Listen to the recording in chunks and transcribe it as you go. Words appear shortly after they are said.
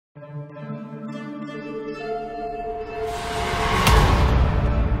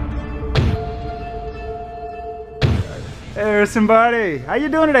There's somebody. How you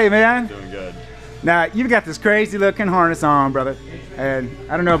doing today, man? Doing good. Now, you've got this crazy looking harness on, brother. And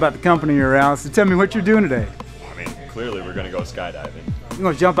I don't know about the company you're around, so tell me what you're doing today. I mean, clearly we're gonna go skydiving. You're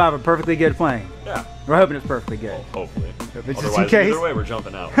gonna jump out of a perfectly good plane. Yeah. We're hoping it's perfectly good. Well, hopefully. But just Otherwise, in case. either way, we're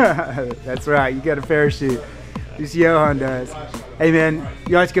jumping out. That's right, you got a parachute. Just Johan does. Hey man,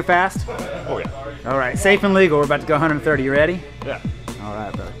 you like to go fast? Oh yeah. All right, safe and legal. We're about to go 130. You ready? Yeah. All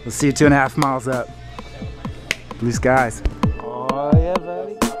right, brother. We'll see you 2.5 miles up. Blue skies. Oh yeah,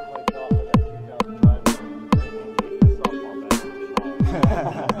 buddy.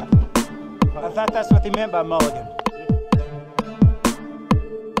 I thought that's what they meant by mulligan.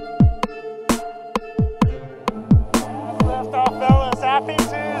 Lift off, fellas. Happy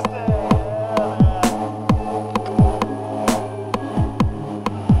Tuesday.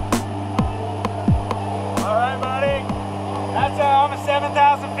 All right, buddy. That's almost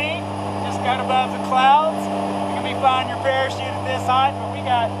 7,000 feet. Just got above the clouds. You're gonna be flying your parachute at this height, but we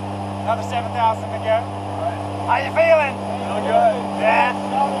got another 7,000 to go. How you feeling? Feeling good. Yeah.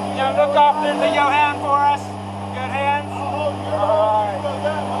 You know, look off there to Johan for us. Good hands. All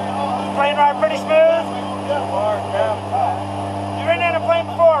right. Plane ride pretty smooth? You've been in a plane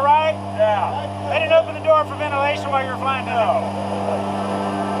before, right? Yeah. They didn't open the door for ventilation while you were flying, did they?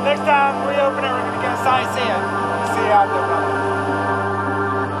 Next time we open it, we're going to go sightseeing. Let's see how it goes.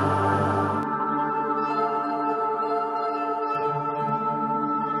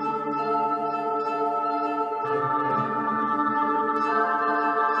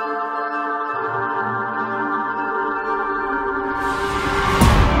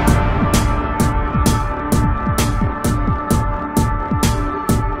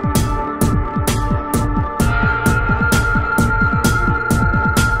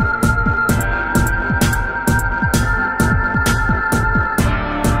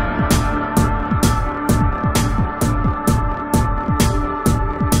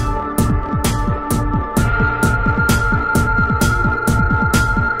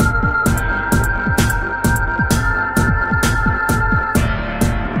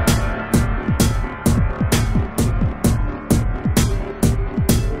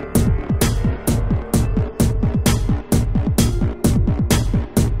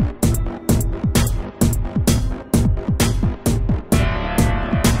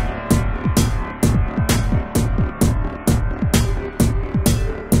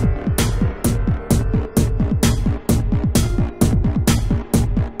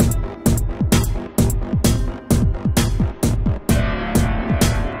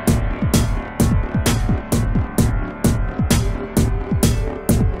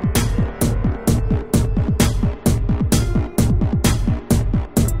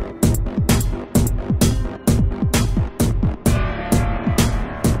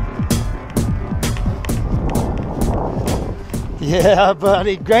 Yeah,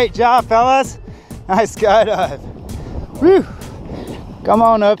 buddy. Great job, fellas. Nice skydive. Whew. Come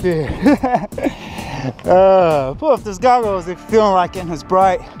on up here. Pull off those goggles if you're feeling like it and it's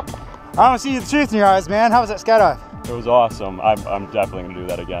bright. I don't see the truth in your eyes, man. How was that skydive? It was awesome. I'm definitely going to do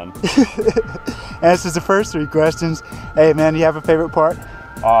that again. And this is the first 3 questions. Hey, man, do you have a favorite part?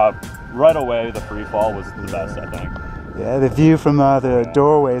 Right away, the free fall was the best, I think. Yeah, the view from the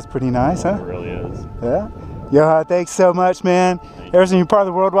doorway is pretty nice, huh? It really is. Yeah. Yo, thanks so much, man. Everything, you're part of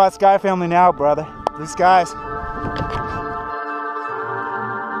the Worldwide Sky family now, brother. Blue skies.